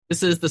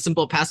This is the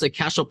Simple Passive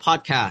Cashflow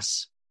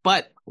podcast,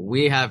 but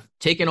we have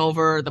taken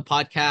over the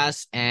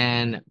podcast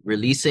and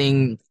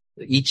releasing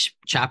each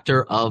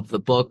chapter of the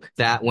book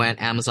that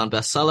went Amazon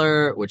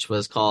bestseller, which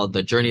was called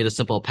The Journey to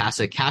Simple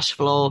Passive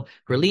Cashflow,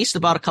 released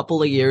about a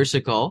couple of years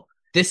ago.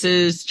 This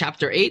is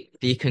chapter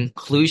 8, the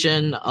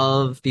conclusion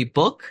of the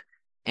book.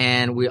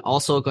 And we're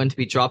also going to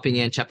be dropping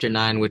in chapter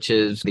 9, which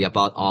is the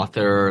about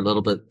author, a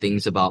little bit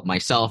things about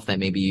myself that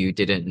maybe you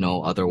didn't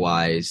know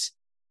otherwise.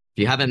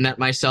 If you haven't met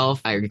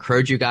myself, I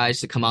encourage you guys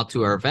to come out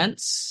to our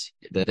events.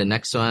 The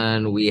next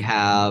one we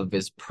have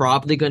is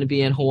probably going to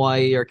be in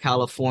Hawaii or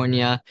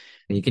California.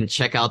 And you can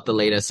check out the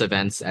latest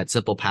events at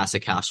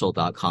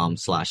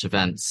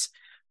simplepassivecashflow.com/events.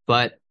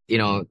 But,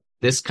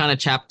 this kind of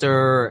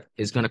chapter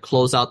is going to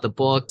close out the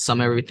book,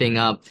 sum everything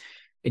up.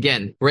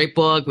 Again, great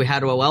book. We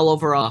had well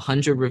over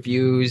 100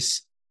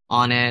 reviews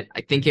on it.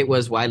 I think it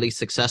was widely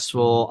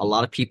successful. A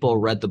lot of people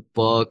read the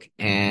book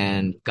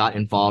and got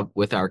involved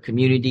with our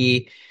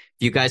community.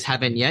 If you guys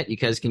haven't yet, you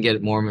guys can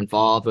get more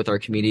involved with our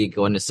community.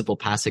 Go into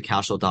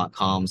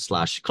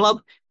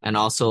simplepassivecashflow.com/club and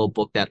also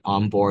book that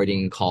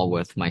onboarding call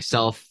with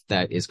myself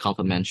that is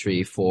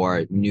complimentary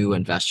for new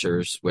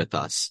investors with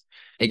us.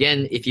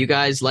 Again, if you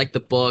guys like the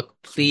book,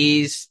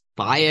 please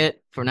buy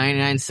it for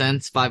 99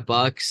 cents,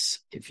 $5.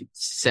 If you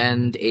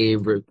send a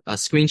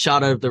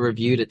screenshot of the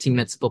review to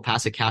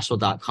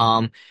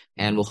team@simplepassivecashflow.com,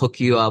 and we'll hook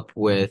you up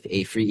with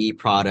a free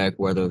e-product,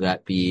 whether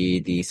that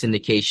be the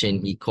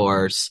syndication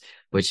e-course,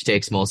 which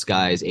takes most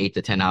guys 8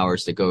 to 10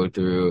 hours to go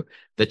through,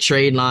 the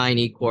trade line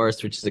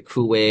e-course, which is a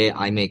cool way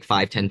I make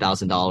 $5,000,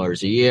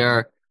 $10,000 a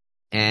year.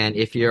 And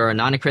if you're a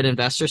non-accredited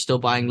investor still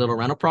buying little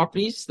rental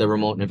properties, the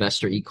remote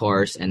investor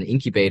e-course and the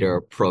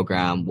incubator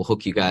program will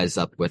hook you guys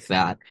up with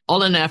that.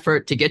 All in an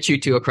effort to get you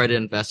to accredited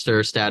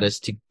investor status,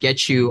 to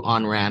get you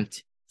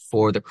on-ramped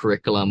for the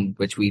curriculum,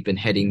 which we've been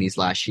heading these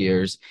last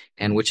years,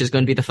 and which is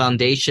going to be the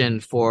foundation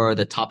for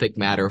the topic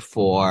matter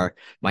for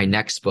my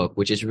next book,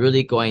 which is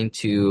really going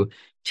to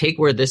take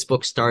where this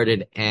book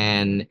started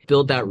and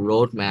build that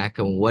roadmap.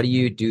 And what do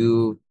you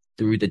do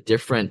through the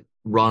different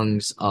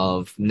rungs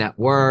of net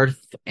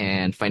worth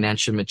and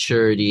financial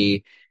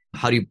maturity?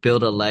 How do you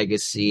build a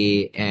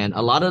legacy? And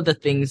a lot of the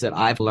things that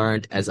I've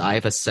learned as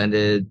I've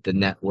ascended the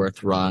net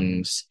worth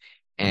rungs.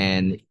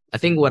 And I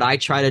think what I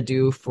try to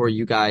do for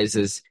you guys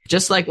is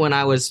just like when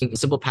I was in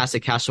Simple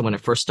Passive Cashflow, when I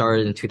first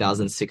started in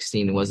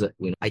 2016, was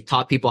I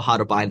taught people how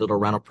to buy little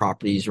rental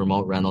properties,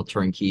 remote rental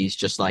turnkeys,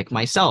 just like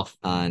myself.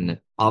 And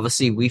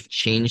obviously we've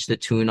changed the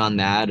tune on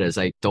that, as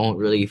I don't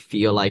really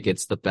feel like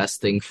it's the best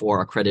thing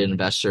for accredited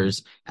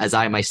investors, as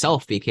I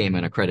myself became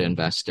an accredited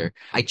investor.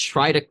 I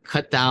try to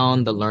cut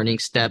down the learning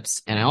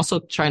steps, and I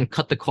also try and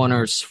cut the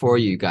corners for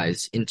you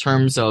guys in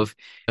terms of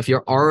if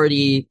you're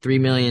already $3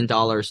 million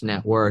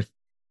net worth,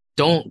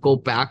 don't go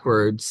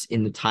backwards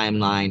in the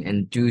timeline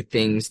and do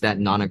things that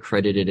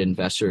non-accredited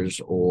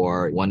investors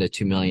or $1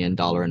 to $2 million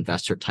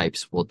investor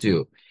types will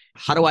do.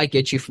 How do I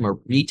get you from a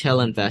retail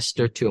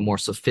investor to a more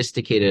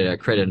sophisticated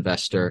accredited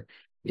investor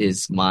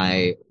is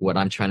what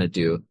I'm trying to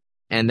do.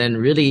 And then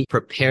really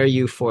prepare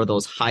you for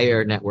those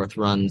higher net worth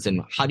runs.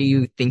 And how do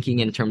you thinking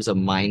in terms of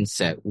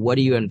mindset? What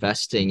are you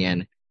investing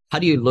in? How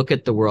do you look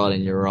at the world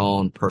in your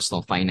own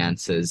personal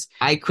finances?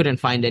 I couldn't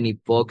find any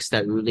books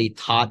that really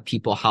taught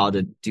people how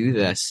to do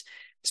this,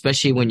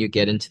 especially when you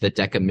get into the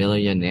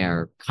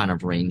decamillionaire kind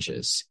of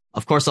ranges.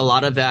 Of course, a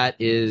lot of that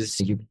is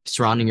you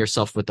surrounding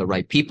yourself with the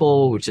right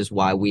people, which is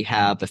why we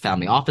have the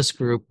family office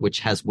group, which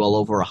has well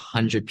over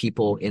 100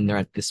 people in there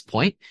at this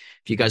point.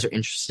 If you guys are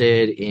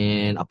interested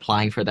in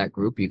applying for that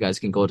group, you guys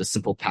can go to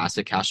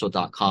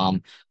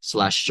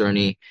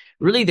simplepassivecashflow.com/journey.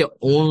 Really the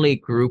only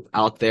group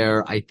out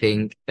there, I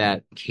think,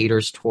 that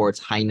caters towards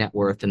high net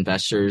worth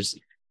investors.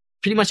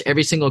 Pretty much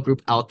every single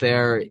group out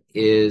there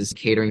is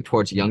catering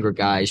towards younger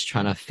guys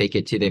trying to fake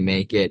it till they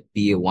make it,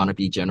 be a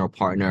wannabe general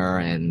partner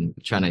and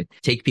trying to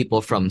take people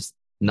from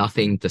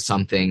nothing to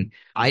something.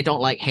 I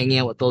don't like hanging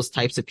out with those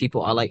types of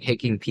people. I like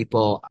hanging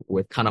people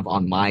with kind of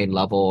on my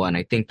level. And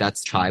I think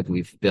that's the tribe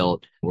we've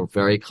built. We're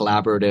very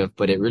collaborative,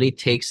 but it really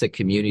takes a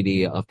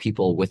community of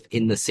people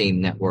within the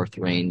same net worth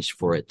range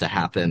for it to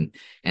happen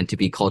and to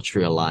be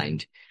culturally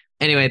aligned.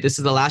 Anyway, this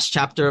is the last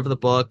chapter of the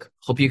book.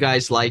 Hope you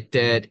guys liked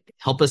it.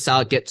 Help us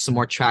out, get some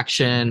more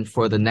traction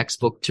for the next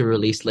book to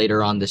release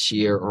later on this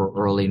year or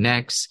early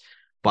next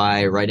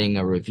by writing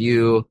a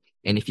review.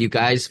 And if you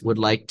guys would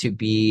like to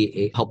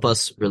help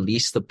us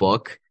release the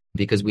book,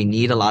 because we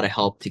need a lot of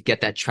help to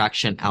get that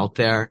traction out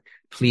there,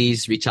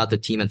 please reach out to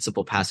team at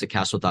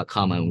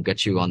simplepassivecashflow.com and we'll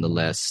get you on the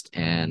list.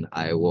 And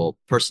I will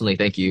personally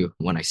thank you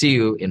when I see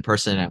you in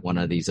person at one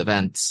of these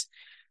events.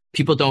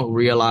 People don't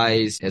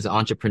realize as an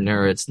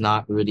entrepreneur, it's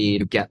not really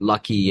you get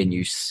lucky and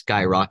you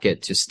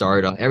skyrocket to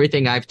start.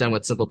 Everything I've done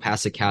with Simple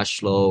Passive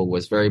Cashflow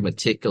was very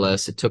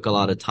meticulous. It took a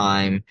lot of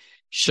time.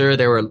 Sure,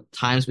 there were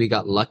times we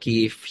got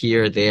lucky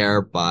here or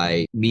there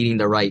by meeting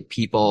the right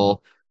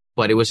people,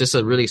 but it was just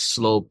a really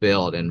slow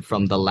build. And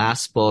from the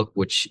last book,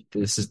 which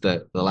this is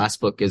the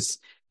last book is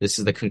This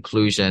is the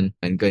conclusion.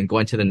 And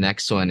going to the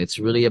next one, it's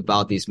really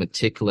about these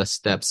meticulous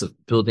steps of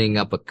building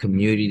up a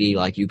community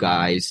like you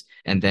guys,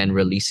 and then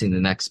releasing the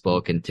next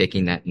book and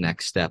taking that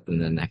next step and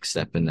the next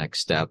step and next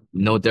step.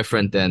 No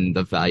different than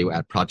the value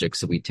add projects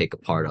that we take a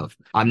part of.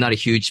 I'm not a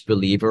huge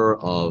believer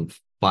of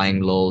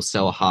buying low,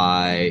 sell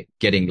high,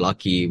 getting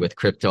lucky with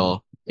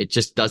crypto. It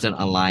just doesn't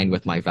align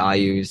with my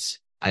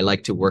values. I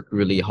like to work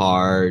really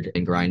hard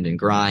and grind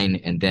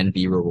and then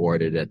be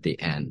rewarded at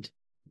the end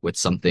with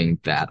something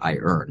that I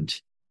earned.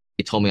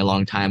 He told me a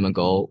long time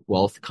ago,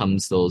 wealth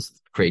comes those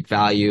create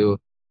value.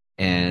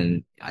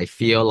 And I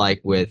feel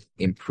like with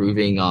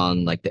improving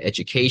on like the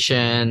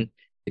education,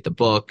 the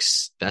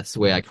books, that's the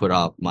way I put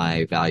out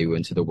my value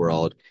into the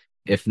world.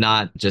 If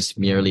not just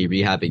merely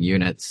rehabbing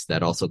units,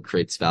 that also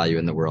creates value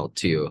in the world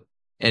too.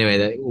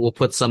 Anyway, we'll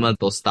put some of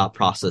those thought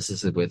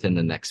processes within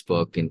the next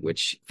book, in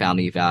which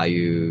family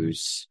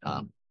values,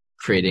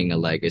 creating a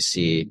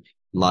legacy.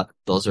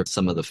 Those are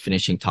some of the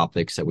finishing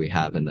topics that we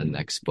have in the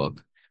next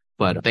book.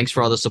 But thanks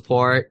for all the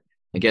support.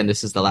 Again,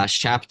 this is the last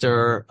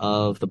chapter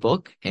of the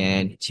book.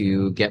 And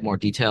to get more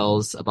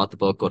details about the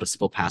book, go to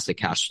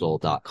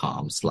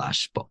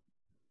simplepassivecashflow.com/book.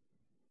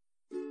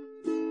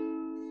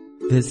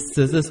 This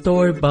is a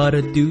story about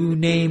a dude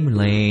named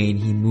Lane.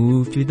 He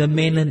moved to the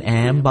mainland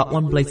and bought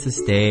one place to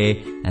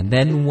stay. And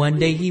then one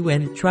day he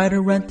went try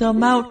to rent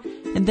them out.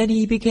 And then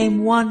he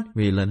became one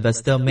real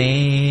investor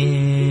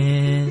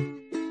man.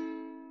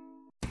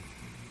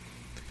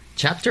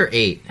 Chapter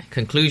 8,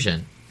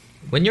 Conclusion.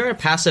 When you're a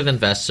passive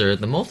investor,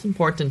 the most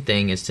important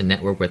thing is to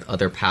network with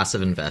other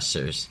passive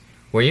investors.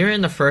 When you're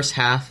in the first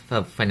half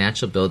of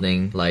financial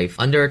building life,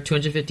 under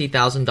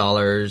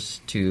 $250,000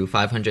 to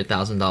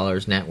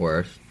 $500,000 net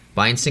worth,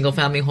 buying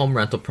single-family home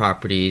rental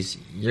properties,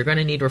 you're going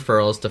to need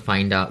referrals to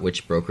find out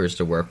which brokers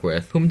to work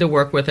with, whom to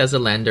work with as a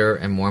lender,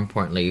 and more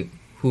importantly,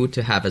 who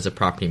to have as a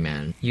property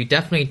man. You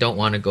definitely don't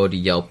want to go to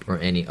Yelp or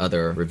any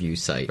other review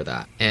site for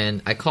that.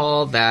 And I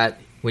call that,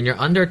 when you're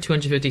under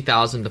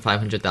 $250,000 to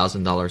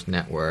 $500,000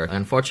 net worth, I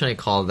unfortunately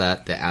call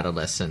that the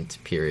adolescent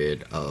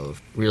period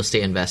of real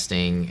estate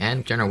investing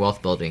and general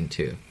wealth building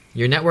too.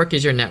 Your network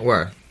is your net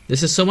worth.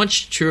 This is so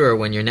much truer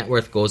when your net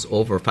worth goes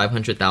over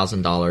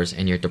 $500,000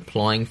 and you're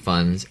deploying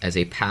funds as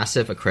a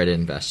passive accredited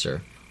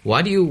investor.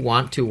 Why do you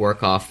want to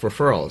work off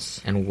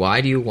referrals? And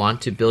why do you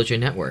want to build your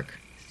network?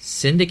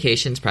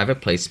 Syndications, private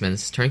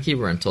placements, turnkey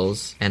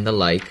rentals, and the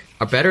like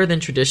are better than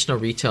traditional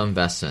retail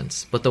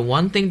investments, but the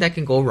one thing that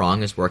can go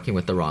wrong is working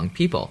with the wrong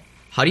people.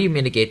 How do you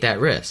mitigate that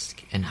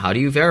risk? And how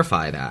do you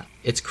verify that?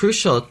 It's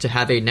crucial to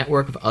have a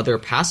network of other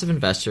passive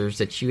investors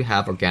that you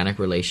have organic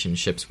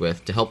relationships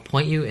with to help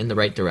point you in the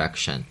right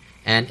direction.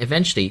 And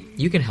eventually,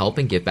 you can help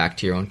and give back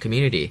to your own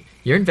community.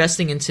 You're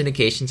investing in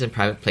syndications and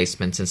private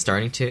placements and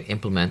starting to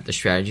implement the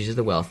strategies of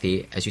the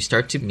wealthy as you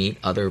start to meet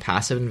other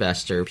passive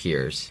investor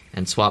peers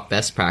and swap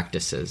best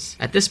practices.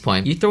 At this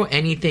point, you throw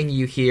anything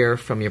you hear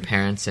from your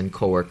parents and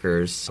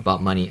coworkers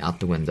about money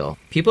out the window.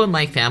 People in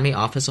my family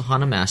office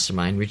Ohana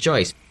Mastermind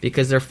rejoice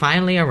because they're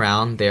finally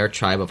around their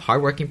tribe of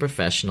hardworking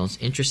professionals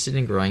interested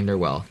in growing their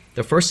wealth.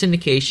 The first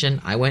syndication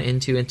I went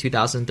into in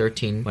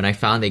 2013 when I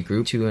found a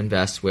group to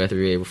invest with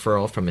through a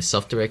referral from a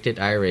self-directed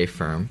IRA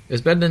firm. It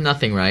was better than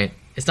nothing, right?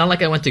 It's not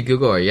like I went to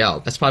Google or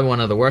Yelp. That's probably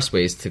one of the worst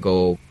ways to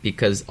go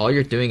because all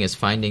you're doing is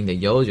finding the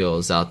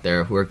yo-yos out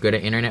there who are good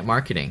at internet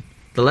marketing.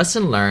 The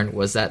lesson learned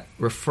was that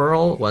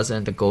referral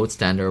wasn't the gold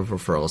standard of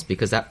referrals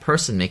because that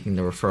person making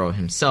the referral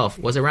himself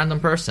was a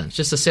random person,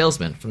 just a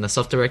salesman from the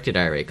self-directed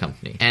IRA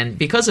company. And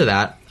because of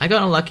that, I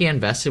got unlucky and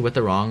invested with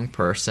the wrong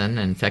person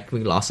and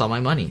effectively lost all my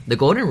money. The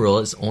golden rule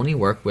is only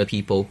work with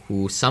people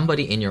who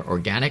somebody in your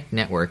organic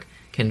network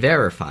can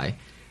verify,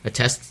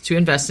 attest to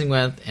investing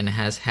with, and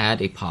has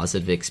had a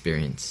positive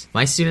experience.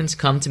 My students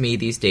come to me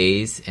these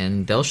days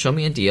and they'll show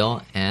me a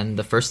deal, and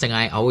the first thing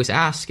I always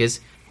ask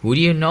is, who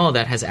do you know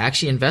that has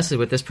actually invested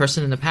with this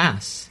person in the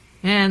past?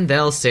 And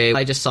they'll say,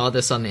 I just saw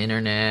this on the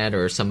internet,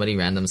 or somebody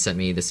random sent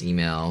me this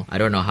email. I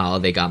don't know how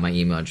they got my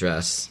email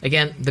address.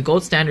 Again, the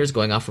gold standard is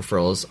going off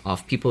referrals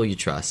off people you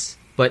trust.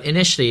 But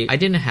initially, I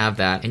didn't have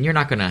that, and you're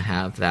not going to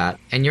have that,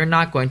 and you're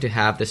not going to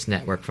have this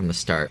network from the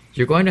start.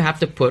 You're going to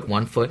have to put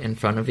one foot in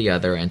front of the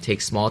other and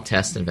take small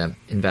test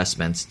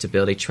investments to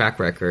build a track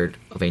record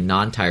of a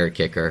non-tire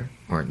kicker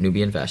or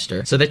newbie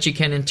investor so that you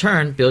can in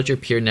turn build your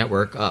peer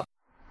network up.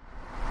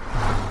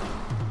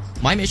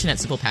 My mission at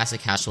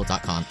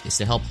simplepassivecashflow.com is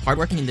to help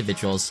hardworking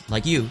individuals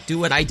like you do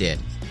what I did,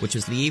 which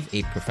was leave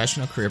a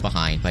professional career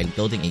behind by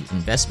building an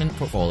investment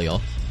portfolio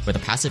where the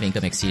passive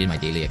income exceeded my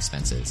daily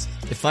expenses.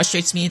 It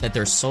frustrates me that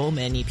there's so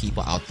many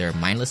people out there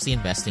mindlessly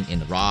investing in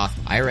the Roth,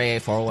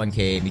 IRA,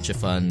 401k, mutual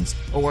funds,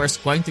 or worse,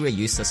 going through a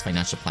useless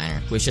financial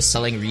planner who is just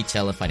selling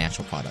retail and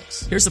financial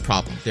products. Here's the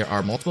problem. There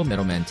are multiple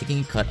middlemen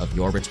taking a cut of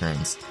your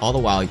returns, all the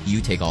while you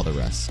take all the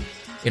rest.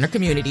 In our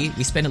community,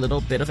 we spend a little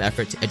bit of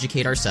effort to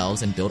educate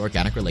ourselves and build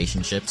organic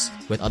relationships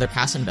with other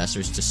passive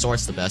investors to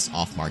source the best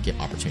off-market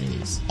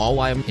opportunities, all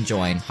while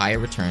enjoying higher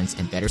returns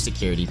and better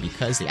security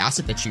because the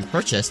asset that you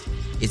purchased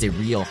is a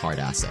real hard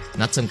asset,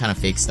 not some kind of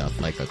fake stuff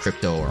like a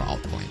crypto or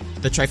altcoin.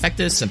 The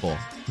trifecta is simple.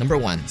 Number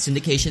 1,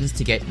 syndications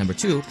to get. Number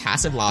 2,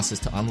 passive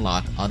losses to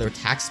unlock other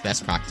tax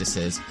best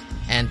practices.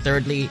 And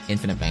thirdly,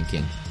 infinite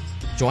banking.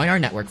 Join our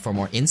network for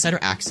more insider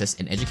access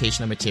and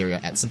educational material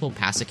at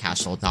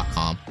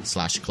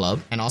simplepassivecashflow.com/club,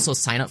 and also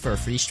sign up for a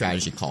free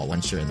strategy call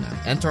once you're in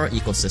there. Enter our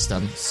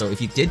ecosystem, so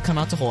if you did come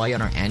out to Hawaii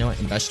on our annual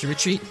investor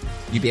retreat,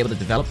 you'd be able to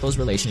develop those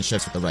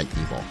relationships with the right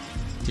people.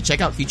 To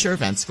check out future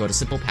events, go to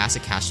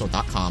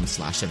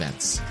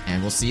simplepassivecashflow.com/events,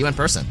 and we'll see you in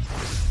person.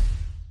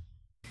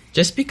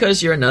 Just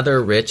because you're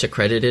another rich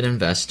accredited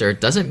investor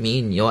doesn't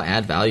mean you'll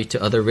add value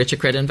to other rich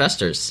accredited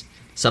investors.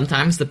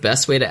 Sometimes the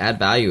best way to add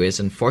value is,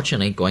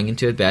 unfortunately, going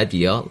into a bad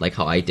deal, like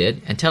how I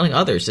did, and telling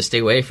others to stay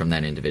away from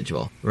that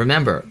individual.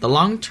 Remember, the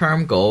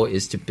long-term goal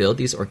is to build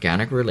these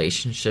organic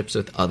relationships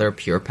with other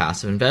pure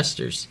passive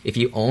investors. If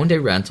you owned a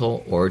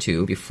rental or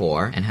two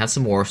before and have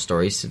some war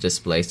stories to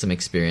display some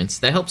experience,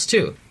 that helps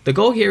too. The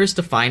goal here is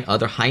to find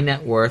other high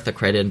net worth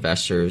accredited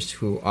investors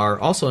who are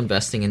also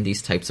investing in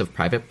these types of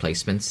private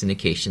placements,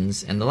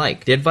 syndications, and the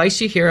like. The advice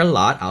you hear a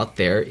lot out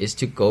there is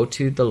to go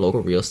to the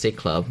local real estate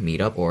club,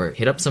 meetup, or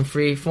hit up some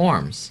free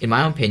forums. In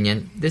my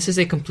opinion, this is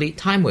a complete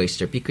time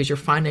waster because you're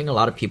finding a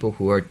lot of people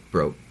who are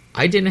broke.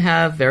 I didn't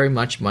have very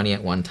much money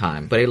at one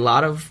time, but a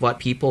lot of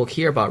what people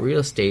hear about real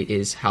estate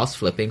is house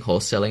flipping,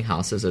 wholesaling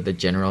houses, or the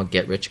general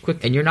get rich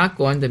quick. And you're not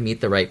going to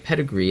meet the right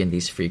pedigree in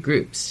these free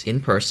groups, in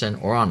person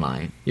or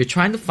online. You're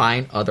trying to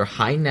find other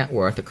high net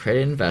worth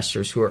accredited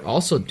investors who are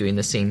also doing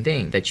the same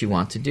thing that you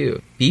want to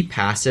do. Be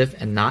passive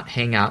and not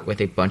hang out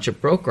with a bunch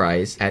of broke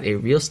guys at a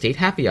real estate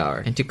happy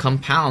hour. And to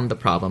compound the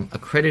problem,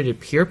 accredited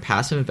pure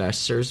passive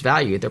investors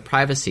value their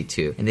privacy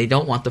too, and they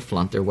don't want to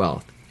flaunt their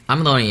wealth.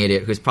 I'm the only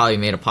idiot who's probably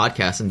made a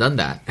podcast and done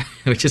that,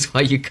 which is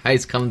why you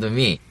guys come to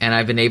me. And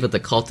I've been able to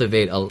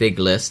cultivate a big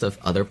list of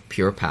other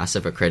pure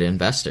passive accredited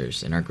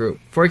investors in our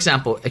group. For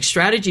example, a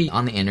strategy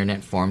on the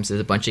internet forums is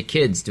a bunch of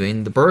kids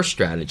doing the BRRRR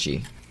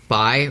strategy.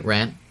 Buy,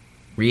 rent,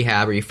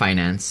 rehab,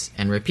 refinance,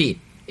 and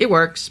repeat. It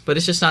works, but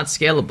it's just not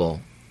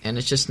scalable. And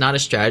it's just not a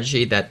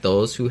strategy that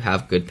those who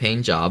have good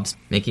paying jobs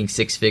making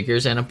six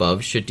figures and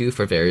above should do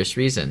for various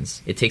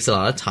reasons. It takes a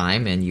lot of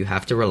time and you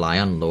have to rely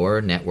on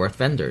lower net worth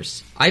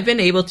vendors. I've been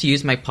able to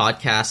use my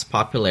podcast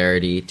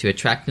popularity to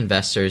attract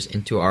investors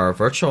into our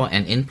virtual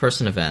and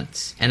in-person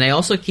events. And I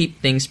also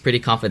keep things pretty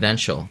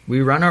confidential.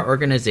 We run our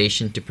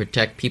organization to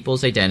protect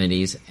people's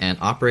identities and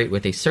operate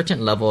with a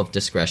certain level of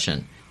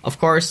discretion. Of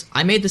course,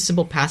 I made the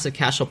Simple Passive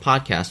Cashflow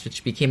podcast,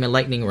 which became a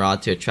lightning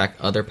rod to attract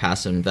other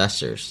passive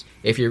investors.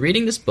 If you're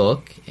reading this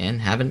book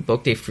and haven't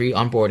booked a free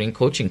onboarding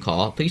coaching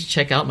call, please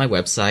check out my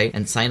website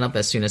and sign up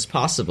as soon as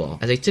possible,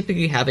 as I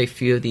typically have a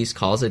few of these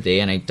calls a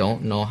day and I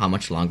don't know how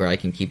much longer I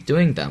can keep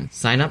doing them.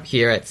 Sign up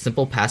here at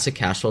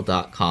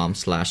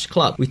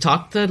simplepassivecashflow.com/club. We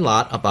talked a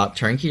lot about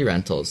turnkey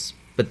rentals,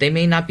 but they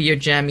may not be your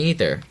jam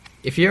either.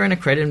 If you're an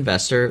accredited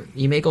investor,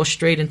 you may go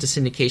straight into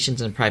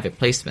syndications and private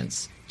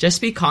placements.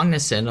 Just be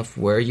cognizant of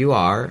where you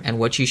are and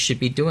what you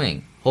should be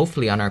doing.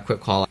 Hopefully on our quick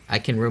call, I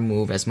can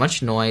remove as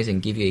much noise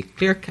and give you a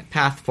clear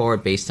path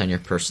forward based on your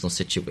personal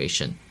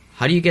situation.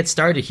 How do you get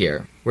started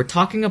here? We're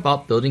talking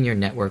about building your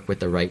network with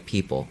the right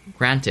people.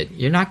 Granted,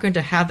 you're not going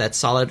to have that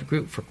solid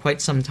group for quite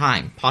some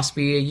time,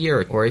 possibly a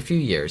year or a few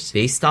years,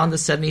 based on the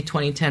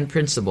 70-20-10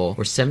 principle,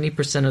 where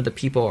 70% of the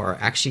people are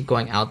actually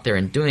going out there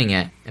and doing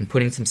it and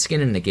putting some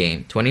skin in the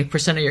game.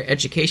 20% of your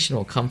education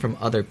will come from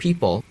other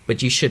people,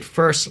 but you should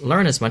first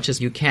learn as much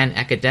as you can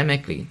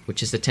academically,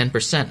 which is the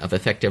 10% of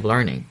effective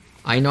learning.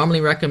 I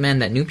normally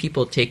recommend that new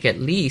people take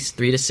at least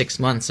 3 to 6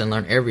 months and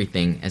learn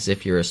everything as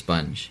if you're a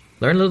sponge.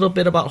 Learn a little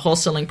bit about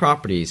wholesaling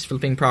properties,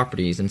 flipping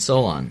properties, and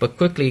so on. But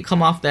quickly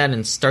come off that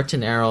and start to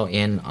narrow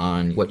in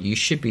on what you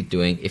should be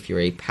doing if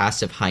you're a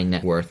passive high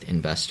net worth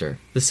investor.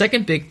 The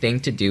second big thing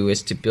to do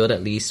is to build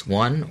at least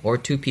 1 or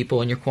 2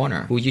 people in your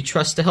corner who you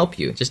trust to help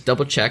you. Just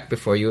double check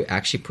before you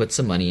actually put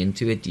some money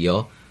into a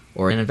deal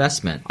or an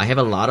investment. I have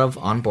a lot of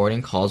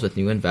onboarding calls with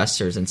new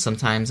investors, and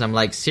sometimes I'm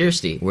like,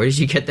 seriously, where did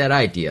you get that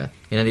idea?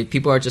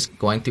 People are just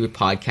going through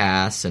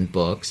podcasts and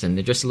books, and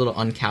they're just a little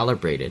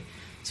uncalibrated.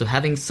 So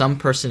having some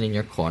person in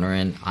your corner,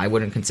 and I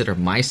wouldn't consider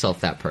myself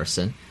that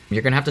person,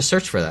 you're going to have to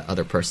search for that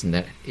other person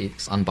that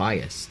is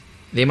unbiased.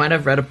 They might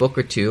have read a book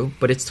or two,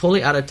 but it's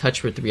totally out of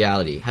touch with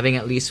reality. Having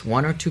at least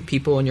 1 or 2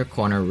 people in your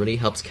corner really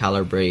helps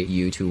calibrate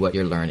you to what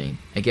you're learning.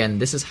 Again,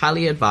 this is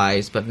highly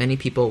advised, but many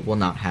people will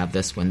not have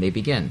this when they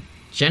begin.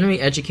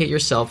 Generally educate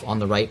yourself on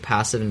the right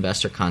passive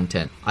investor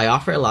content. I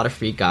offer a lot of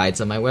free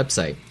guides on my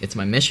website. It's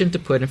my mission to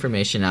put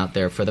information out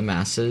there for the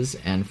masses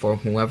and for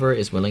whoever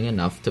is willing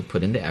enough to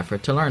put in the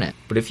effort to learn it.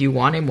 But if you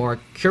want a more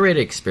curated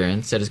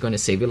experience that is going to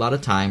save you a lot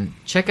of time,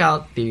 check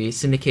out the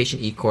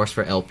Syndication e-course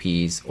for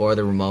LPs or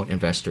the Remote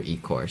Investor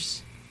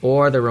e-course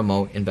or the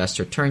Remote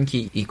Investor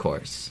Turnkey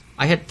e-course.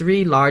 I had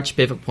 3 large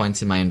pivot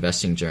points in my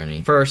investing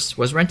journey. First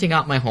was renting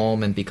out my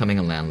home and becoming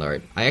a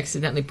landlord. I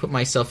accidentally put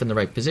myself in the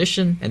right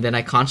position, and then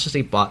I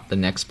consciously bought the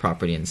next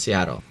property in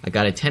Seattle. I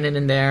got a tenant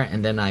in there,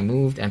 and then I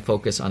moved and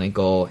focused on a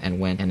goal and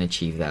went and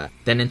achieved that.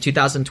 Then in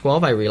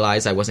 2012, I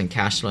realized I wasn't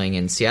cash flowing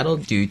in Seattle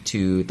due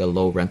to the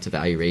low rent to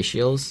value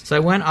ratios. So I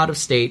went out of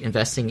state,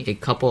 investing a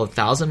couple of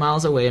thousand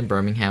miles away in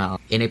Birmingham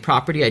in a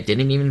property I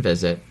didn't even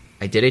visit.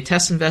 I did a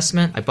test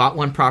investment, I bought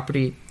one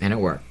property, and it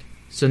worked.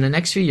 So in the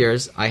next few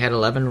years, I had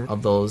 11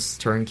 of those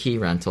turnkey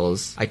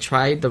rentals. I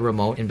tried the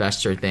remote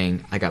investor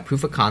thing, I got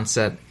proof of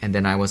concept, and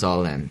then I was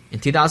all in.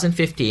 In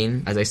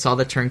 2015, as I saw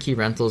the turnkey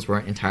rentals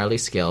weren't entirely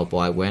scalable,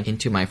 I went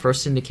into my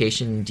first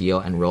syndication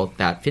deal and wrote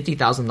that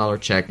 $50,000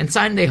 check and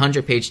signed a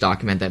 100-page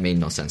document that made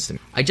no sense to me.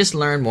 I just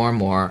learned more and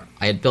more.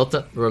 I had built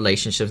up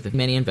relationships with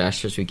many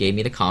investors who gave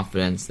me the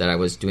confidence that I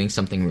was doing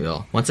something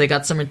real. Once I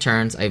got some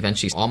returns, I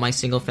eventually sold all my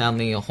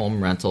single-family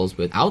home rentals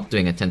without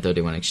doing a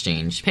 1031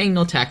 exchange, paying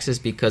no taxes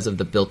because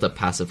of the built-up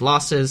passive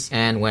losses,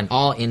 and went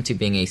all into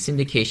being a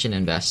syndication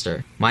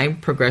investor. My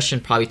progression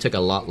probably took a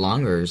lot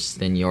longer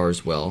than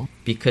yours will,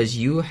 because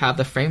you have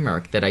the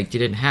framework that I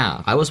didn't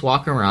have. I was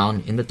walking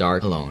around in the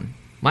dark alone.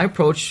 My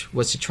approach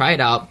was to try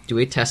it out, do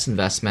a test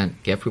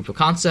investment, get proof of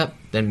concept,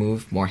 then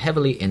move more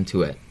heavily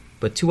into it.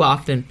 But too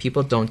often,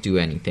 people don't do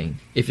anything.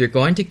 If you're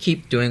going to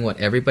keep doing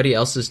what everybody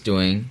else is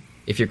doing,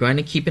 if you're going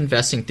to keep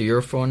investing through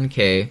your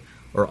 401k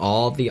or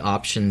all the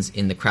options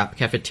in the crap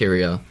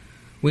cafeteria,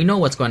 we know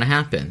what's going to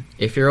happen.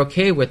 If you're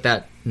okay with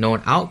that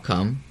known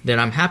outcome, then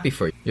I'm happy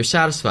for you. You're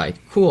satisfied.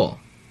 Cool.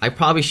 I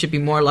probably should be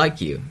more like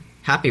you.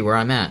 Happy where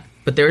I'm at.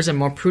 But there is a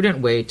more prudent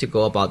way to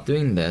go about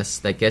doing this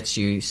that gets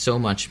you so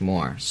much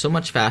more, so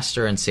much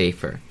faster and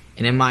safer.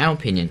 And in my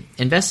opinion,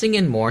 investing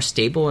in more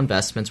stable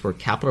investments where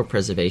capital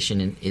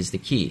preservation is the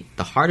key.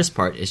 The hardest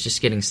part is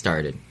just getting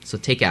started. So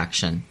take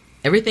action.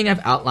 Everything I've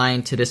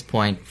outlined to this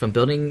point, from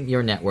building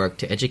your network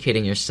to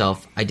educating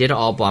yourself, I did it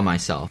all by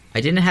myself.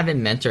 I didn't have a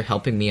mentor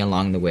helping me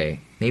along the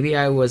way. Maybe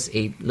I was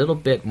a little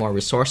bit more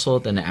resourceful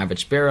than the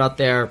average bear out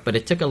there, but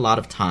it took a lot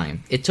of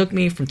time. It took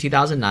me from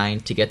 2009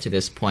 to get to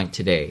this point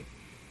today.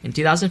 In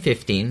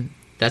 2015,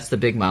 that's the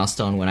big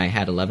milestone when I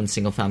had 11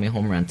 single-family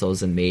home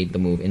rentals and made the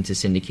move into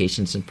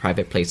syndications and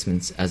private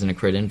placements as an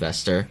accredited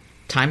investor.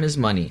 Time is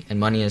money, and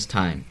money is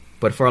time.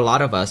 But for a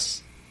lot of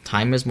us,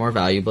 time is more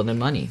valuable than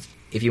money.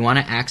 If you want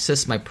to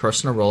access my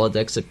personal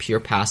Rolodex of pure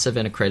passive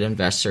and accredited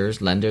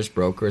investors, lenders,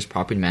 brokers,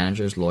 property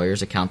managers,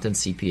 lawyers,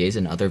 accountants, CPAs,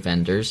 and other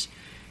vendors,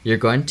 you're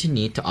going to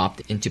need to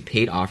opt into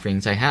paid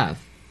offerings I have.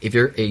 If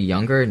you're a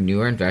younger,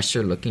 newer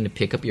investor looking to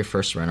pick up your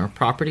first rental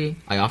property,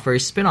 I offer a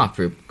spin-off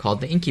group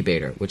called The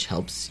Incubator, which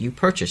helps you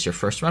purchase your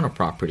first rental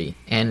property.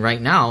 And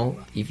right now,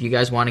 if you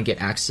guys want to get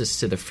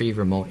access to the free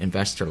Remote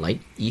Investor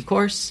Lite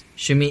e-course,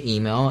 shoot me an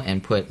email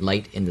and put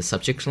LITE in the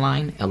subject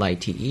line,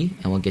 LITE,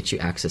 and we'll get you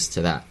access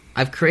to that.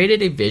 I've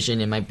created a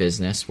vision in my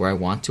business where I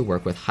want to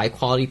work with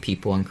high-quality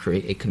people and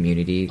create a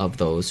community of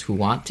those who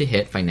want to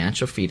hit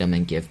financial freedom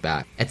and give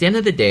back. At the end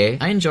of the day,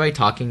 I enjoy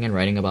talking and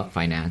writing about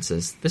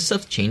finances. This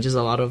stuff changes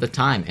a lot of the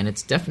time, and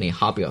it's definitely a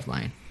hobby of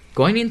mine.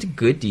 Going into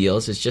good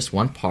deals is just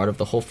one part of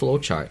the whole flow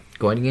chart.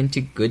 Going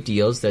into good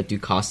deals that do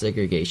cost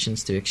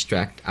segregations to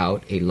extract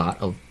out a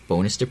lot of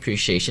bonus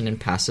depreciation and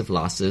passive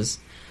losses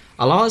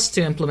allow us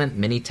to implement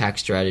many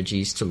tax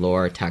strategies to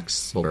lower our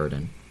tax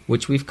burden,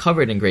 which we've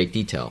covered in great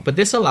detail. But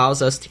this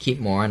allows us to keep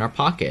more in our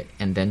pocket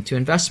and then to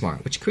invest more,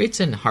 which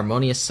creates an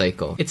harmonious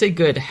cycle. It's a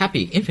good,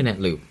 happy, infinite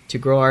loop to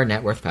grow our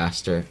net worth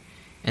faster.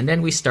 And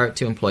then we start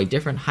to employ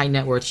different high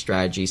net worth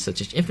strategies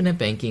such as infinite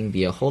banking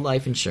via whole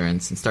life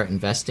insurance and start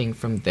investing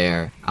from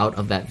there out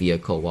of that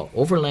vehicle while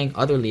overlaying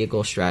other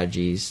legal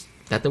strategies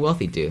that the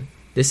wealthy do.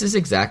 This is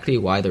exactly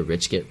why the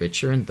rich get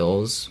richer and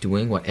those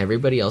doing what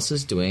everybody else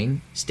is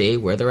doing stay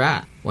where they're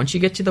at. Once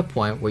you get to the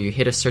point where you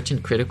hit a certain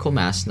critical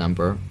mass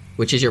number,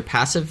 which is your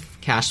passive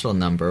cash flow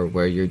number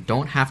where you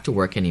don't have to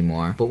work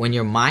anymore, but when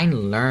your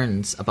mind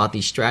learns about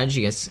these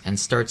strategies and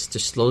starts to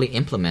slowly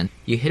implement,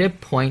 you hit a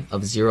point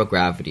of zero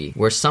gravity,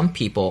 where some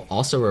people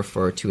also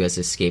refer to as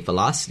escape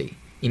velocity.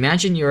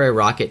 Imagine you're a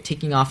rocket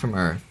taking off from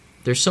Earth.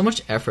 There's so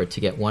much effort to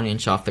get 1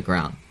 inch off the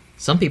ground.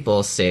 Some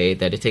people say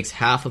that it takes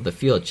half of the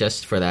fuel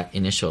just for that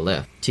initial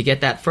lift. To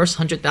get that first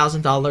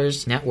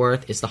 $100,000 net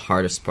worth is the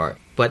hardest part.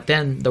 But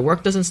then the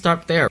work doesn't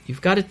stop there.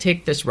 You've got to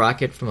take this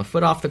rocket from a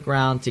foot off the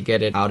ground to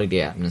get it out of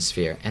the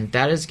atmosphere. And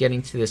that is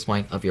getting to this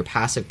point of your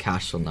passive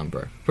cash flow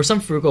number. For some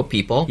frugal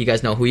people, you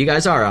guys know who you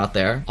guys are out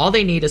there, all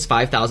they need is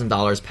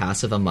 $5,000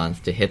 passive a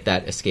month to hit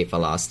that escape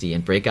velocity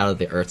and break out of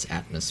the Earth's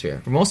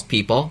atmosphere. For most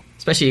people,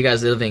 especially you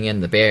guys living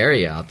in the Bay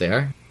Area out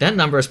there, that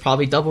number is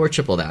probably double or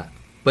triple that.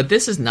 But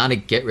this is not a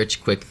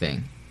get-rich-quick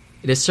thing.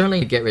 It is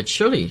certainly a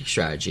get-rich-surely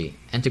strategy,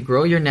 and to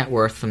grow your net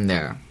worth from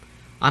there.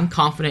 I'm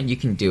confident you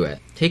can do it.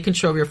 Take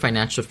control of your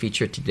financial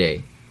future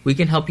today. We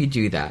can help you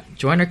do that.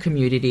 Join our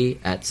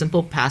community at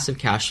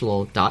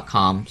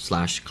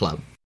simplepassivecashflow.com/club.